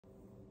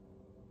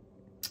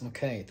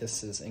Okay,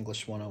 this is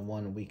English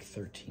 101, week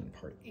 13,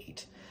 part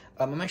 8.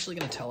 I'm actually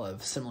going to tell a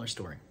similar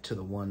story to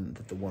the one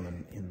that the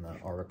woman in the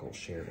article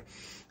shared.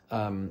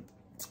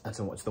 It's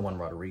the one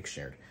Roderick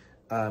shared.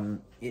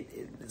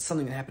 It's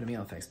something that happened to me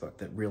on Facebook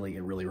that really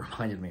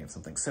reminded me of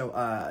something.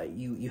 So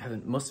you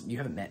haven't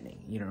met me.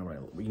 You don't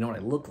know what I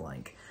look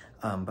like,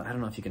 but I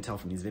don't know if you can tell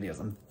from these videos.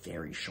 I'm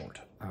very short.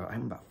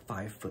 I'm about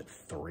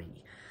 5'3",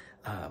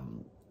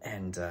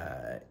 and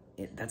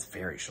that's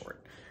very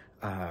short.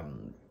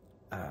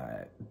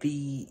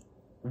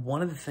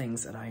 One of the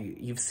things that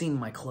you've seen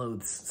my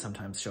clothes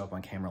sometimes show up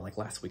on camera, like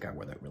last week I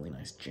wore that really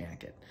nice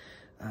jacket.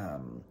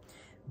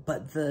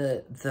 But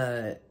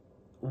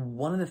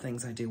one of the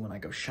things I do when I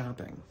go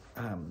shopping,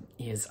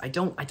 is I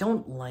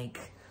don't like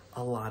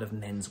a lot of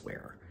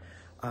menswear.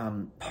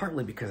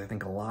 Partly because I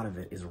think a lot of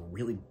it is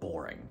really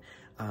boring.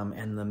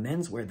 And the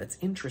menswear that's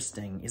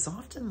interesting is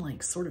often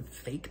like sort of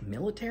fake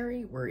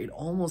military, where it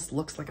almost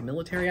looks like a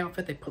military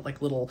outfit. They put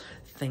like little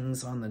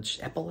things on the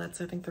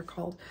epaulets, I think they're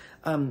called.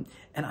 And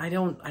I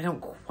don't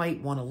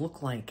quite want to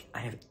look like I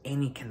have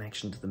any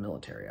connection to the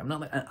military. I'm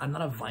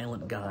not a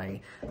violent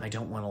guy. I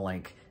don't want to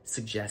like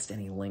suggest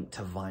any link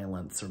to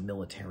violence or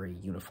military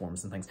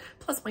uniforms and things.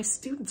 Plus, my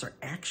students are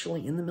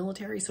actually in the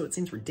military, so it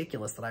seems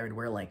ridiculous that I would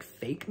wear like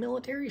fake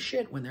military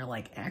shit when they're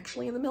like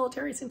actually in the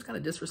military. It seems kind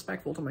of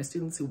disrespectful to my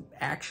students who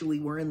actually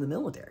were in the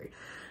military.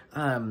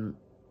 Also,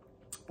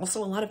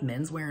 a lot of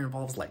menswear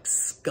involves like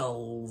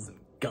skulls and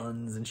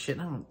guns and shit.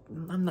 I'm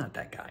not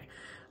that guy.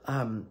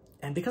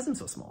 And because I'm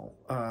so small,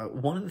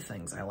 one of the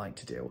things I like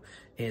to do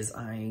is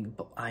I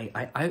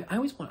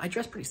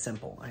dress pretty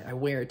simple. I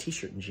wear a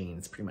t-shirt and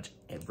jeans pretty much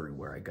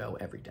everywhere I go,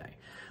 every day.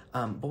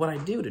 But what I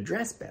do to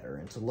dress better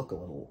and to look a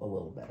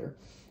little better,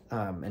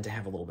 and to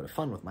have a little bit of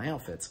fun with my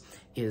outfits,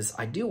 is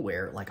I do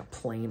wear like a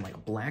plain, like a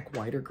black,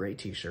 white, or gray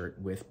t-shirt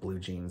with blue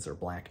jeans or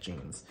black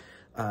jeans.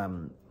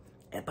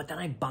 But then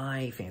I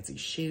buy fancy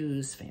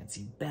shoes,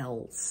 fancy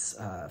belts,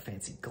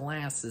 fancy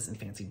glasses, and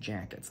fancy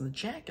jackets. And the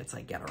jackets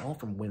I get are all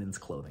from women's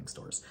clothing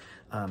stores.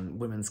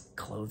 Women's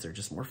clothes are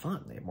just more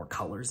fun. They have more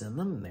colors in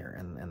them,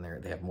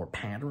 and they have more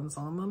patterns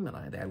on them,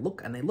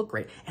 and they look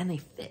great, and they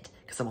fit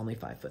because I'm only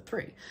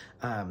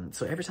 5'3".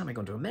 So every time I go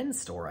into a men's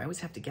store, I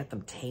always have to get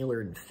them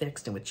tailored and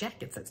fixed. And with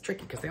jackets, that's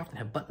tricky because they often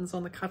have buttons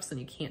on the cuffs, and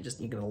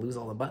you're gonna lose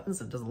all the buttons.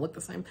 And it doesn't look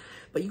the same.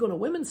 But you go to a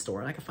women's store,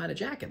 and I can find a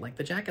jacket like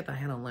the jacket that I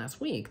had on last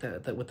week,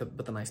 that with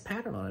the nice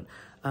pattern on it.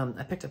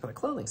 I picked up at a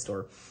clothing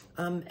store,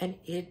 and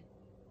it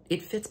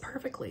fits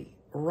perfectly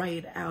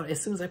right out. As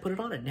soon as I put it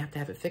on, I didn't have to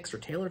have it fixed or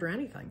tailored or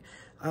anything.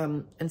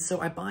 And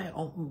so I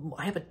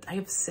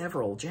have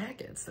several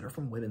jackets that are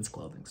from women's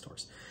clothing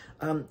stores.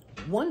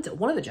 One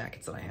of the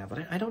jackets that I have,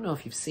 I don't know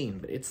if you've seen,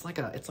 but it's like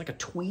a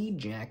tweed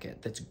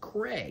jacket that's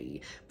gray,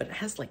 but it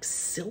has like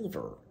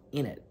silver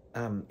in it.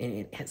 And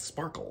it has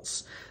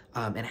sparkles,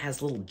 and it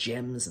has little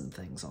gems and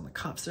things on the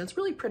cuffs, and it's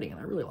really pretty, and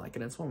I really like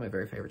it. It's one of my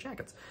very favorite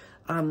jackets.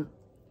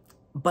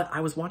 But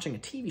I was watching a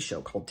TV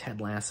show called Ted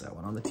Lasso,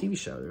 and on the TV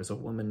show, there's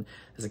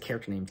a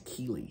character named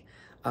Keely,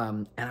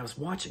 and I was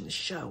watching the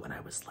show, and I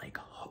was like,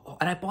 oh,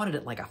 and I bought it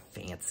at like a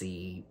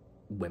fancy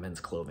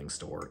women's clothing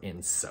store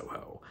in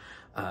Soho,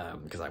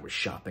 because I was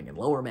shopping in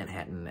Lower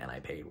Manhattan, and I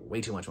paid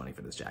way too much money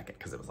for this jacket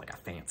because it was like a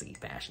fancy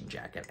fashion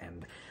jacket,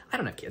 and I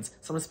don't have kids,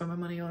 so I'm gonna spend my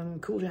money on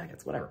cool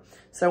jackets, whatever.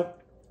 So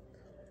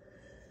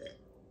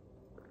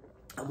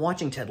I'm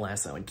watching Ted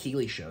Lasso, and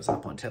Keely shows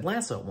up on Ted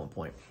Lasso at one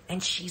point,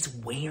 and she's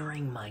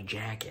wearing my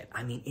jacket.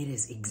 I mean, it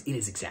is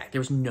exact.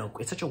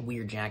 It's such a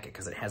weird jacket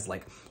because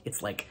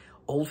it's like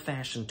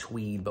old-fashioned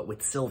tweed, but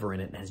with silver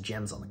in it, and has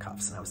gems on the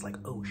cuffs. And I was like,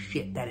 oh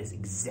shit,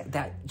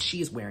 she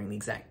is wearing the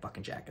exact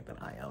fucking jacket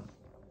that I own.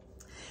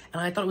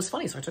 And I thought it was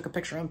funny, so I took a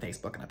picture on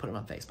Facebook, and I put it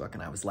on Facebook,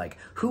 and I was like,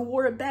 who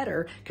wore it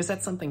better? Because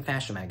that's something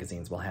fashion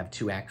magazines will have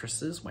two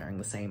actresses wearing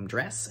the same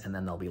dress, and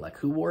then they'll be like,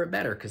 who wore it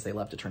better? Because they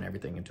love to turn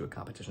everything into a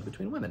competition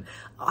between women.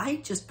 I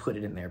just put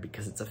it in there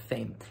because it's a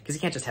fame. Because you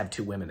can't just have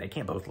two women. They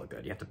can't both look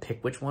good. You have to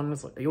pick which one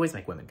was. You always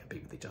make women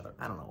compete with each other.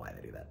 I don't know why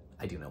they do that.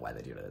 I do know why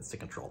they do that. It's to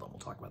control them. We'll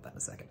talk about that in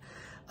a second.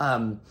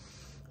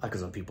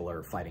 Because when people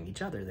are fighting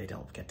each other, they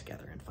don't get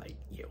together and fight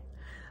you.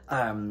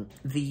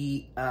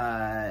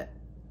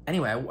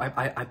 Anyway,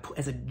 I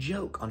as a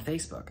joke on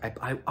Facebook,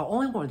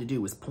 all I wanted to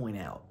do was point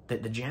out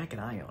that the jacket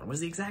I own was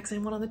the exact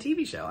same one on the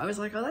TV show. I was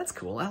like, oh, that's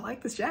cool. I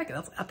like this jacket.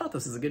 I thought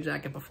this was a good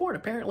jacket before, and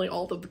apparently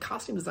the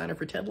costume designer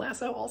for Ted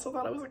Lasso also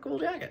thought it was a cool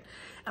jacket.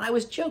 And I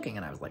was joking,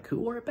 and I was like, who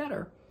wore it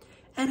better?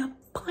 And a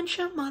bunch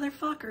of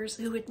motherfuckers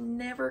who had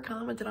never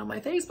commented on my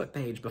Facebook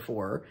page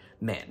before,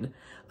 men,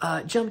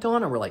 jumped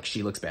on and were like,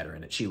 she looks better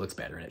in it, she looks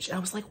better in it. I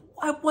was like,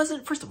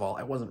 first of all,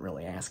 I wasn't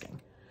really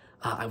asking.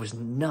 I was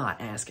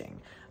not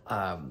asking.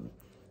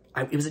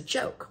 It was a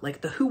joke. Like,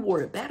 the who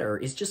wore it better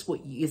is just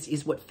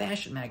what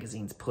fashion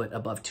magazines put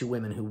above two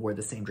women who wore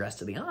the same dress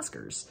to the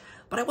Oscars.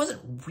 But I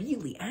wasn't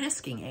really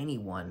asking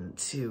anyone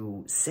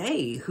to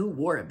say who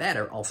wore it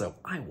better. Also,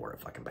 I wore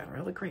it fucking better.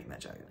 I look great in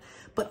that jacket.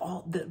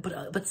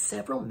 But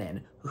several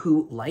men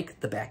who, like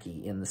the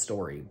Becky in the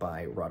story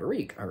by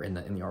Roderick, or in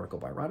the article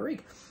by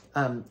Roderick,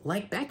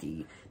 Like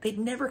Becky, they'd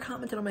never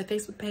commented on my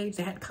Facebook page.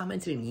 They hadn't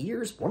commented in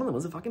years. One of them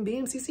was a fucking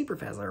BMCC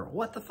professor.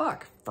 What the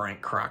fuck?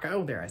 Frank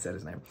Crocco. There, I said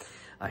his name.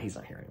 He's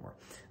not here anymore.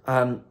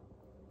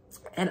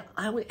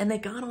 And they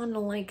got on to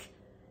like,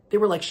 they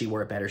were like, she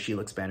wore it better, she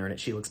looks better in it,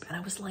 she looks better. I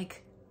was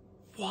like,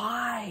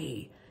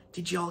 why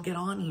did y'all get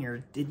on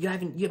here? You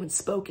haven't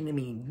spoken to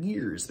me in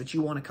years, but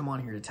you want to come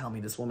on here to tell me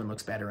this woman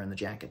looks better in the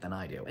jacket than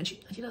I do. And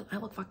she does. I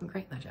look fucking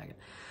great in that jacket.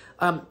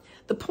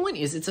 The point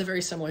is, it's a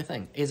very similar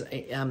thing, is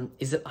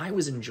that I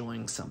was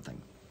enjoying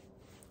something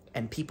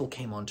and people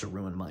came on to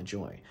ruin my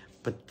joy.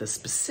 But the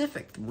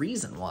specific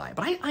reason why,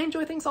 but I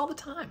enjoy things all the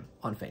time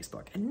on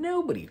Facebook, and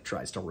nobody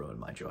tries to ruin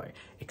my joy,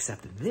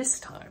 except this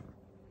time,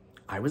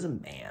 I was a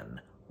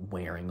man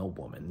wearing a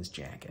woman's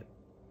jacket.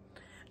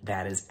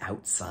 That is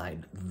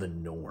outside the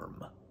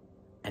norm.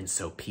 And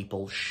so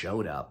people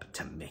showed up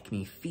to make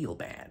me feel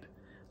bad.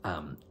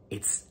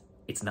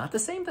 It's not the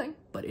same thing,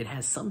 but it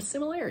has some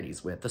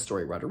similarities with the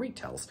story Roderick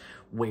tells,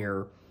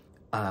 where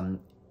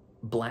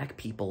black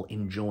people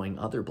enjoying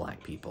other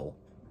black people,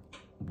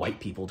 white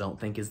people don't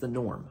think is the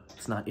norm.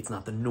 It's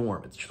not the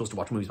norm. It's supposed to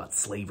watch movies about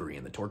slavery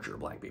and the torture of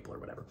black people or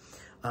whatever.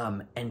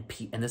 And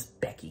this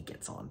Becky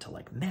gets on to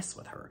like mess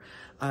with her.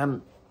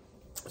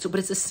 But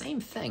it's the same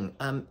thing.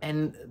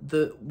 And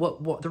the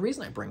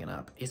reason I bring it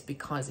up is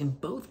because in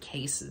both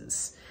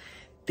cases,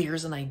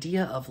 there's an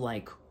idea of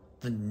like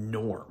the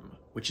norm,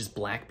 which is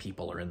black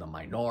people are in the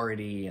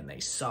minority and they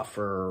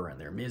suffer and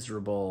they're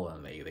miserable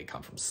and they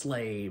come from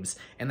slaves.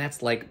 And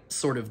that's like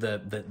sort of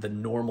the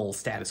normal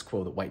status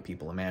quo that white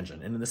people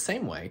imagine. And in the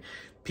same way,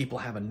 people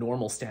have a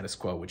normal status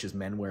quo, which is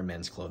men wear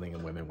men's clothing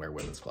and women wear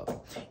women's clothing.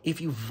 If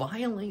you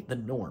violate the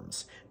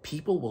norms,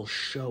 people will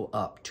show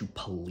up to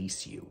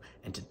police you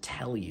and to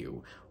tell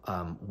you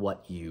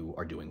what you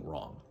are doing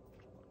wrong.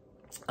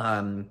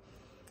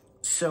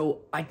 So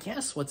I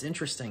guess what's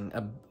interesting,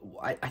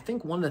 I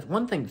think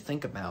one thing to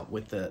think about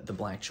with the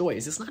Black Joy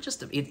is it's not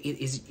just,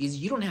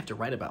 you don't have to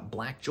write about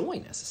Black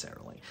joy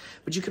necessarily,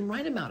 but you can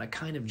write about a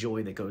kind of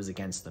joy that goes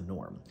against the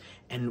norm.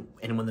 And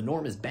when the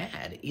norm is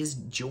bad, is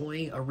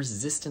joy a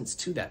resistance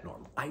to that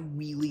norm? I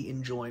really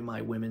enjoy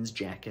my women's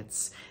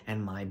jackets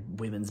and my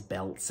women's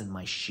belts and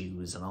my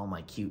shoes and all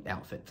my cute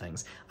outfit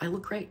things. I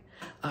look great.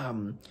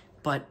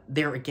 But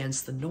they're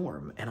against the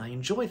norm, and I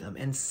enjoy them.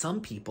 And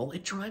some people,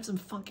 it drives them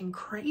fucking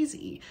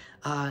crazy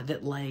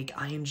that, like,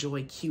 I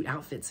enjoy cute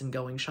outfits and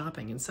going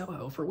shopping in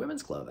Soho for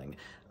women's clothing.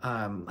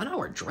 I don't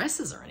wear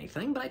dresses or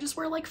anything, but I just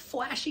wear, like,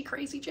 flashy,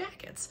 crazy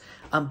jackets.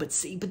 But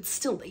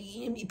still,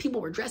 people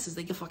wear dresses,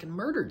 they get fucking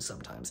murdered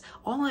sometimes.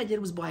 All I did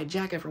was buy a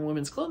jacket from a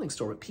women's clothing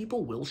store, but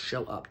people will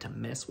show up to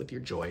mess with your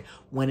joy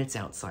when it's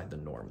outside the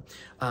norm.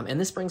 And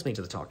this brings me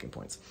to the talking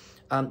points.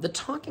 The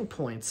talking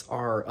points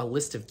are a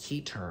list of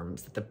key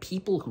terms that the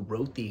people who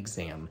wrote the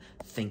exam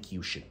think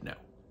you should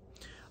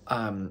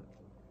know.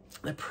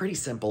 They're pretty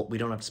simple. We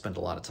don't have to spend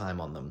a lot of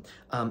time on them.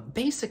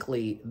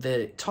 Basically,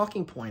 the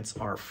talking points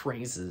are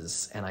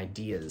phrases and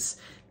ideas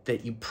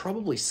that you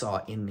probably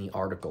saw in the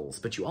articles,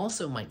 but you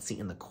also might see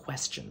in the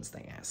questions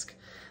they ask.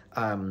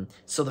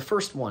 So the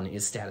first one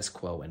is status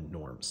quo and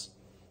norms.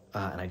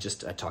 And I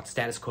talked,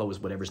 status quo is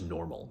whatever's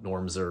normal.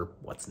 Norms are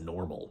what's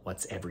normal,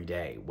 what's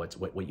everyday, what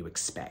you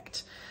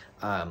expect.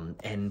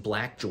 And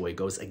Black joy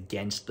goes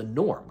against the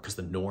norm, because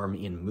the norm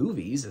in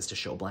movies is to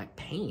show Black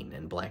pain,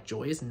 and Black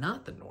joy is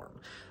not the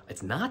norm.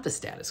 It's not the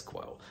status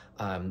quo.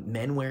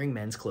 Men wearing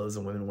men's clothes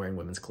and women wearing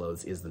women's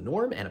clothes is the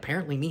norm, and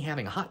apparently me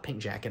having a hot pink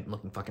jacket and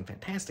looking fucking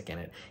fantastic in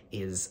it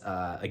is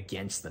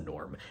against the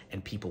norm,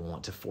 and people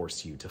want to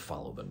force you to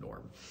follow the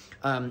norm.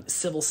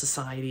 Civil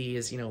society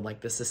is,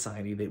 like the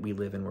society that we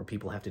live in where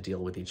people have to deal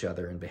with each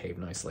other and behave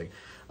nicely.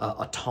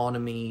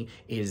 Autonomy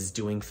is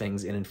doing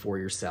things in and for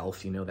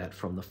yourself, you know that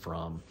from the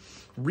From.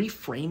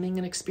 Reframing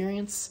an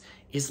experience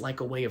is like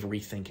a way of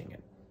rethinking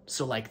it.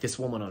 So like this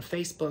woman on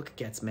Facebook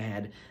gets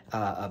mad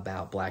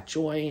about Black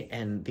joy,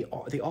 and the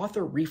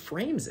author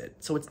reframes it.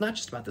 So it's not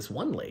just about this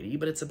one lady,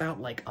 but it's about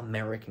like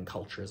American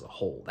culture as a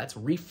whole. That's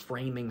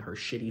reframing her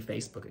shitty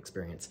Facebook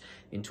experience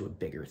into a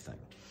bigger thing.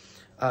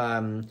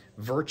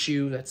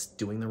 Virtue, that's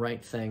doing the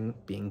right thing,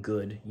 being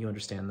good, you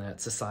understand that.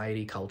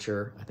 Society,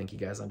 culture, I think you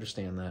guys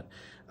understand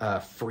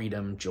that.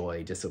 Freedom,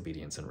 joy,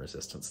 disobedience, and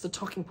resistance. The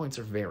talking points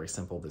are very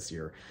simple this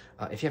year.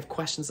 If you have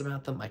questions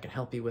about them, I can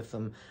help you with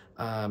them.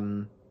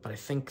 But I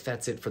think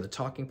that's it for the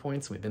talking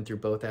points. We've been through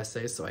both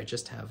essays, so I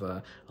just have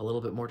a little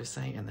bit more to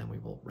say, and then we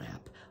will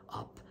wrap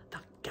up the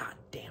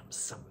goddamn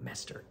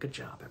semester. Good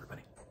job,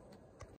 everybody.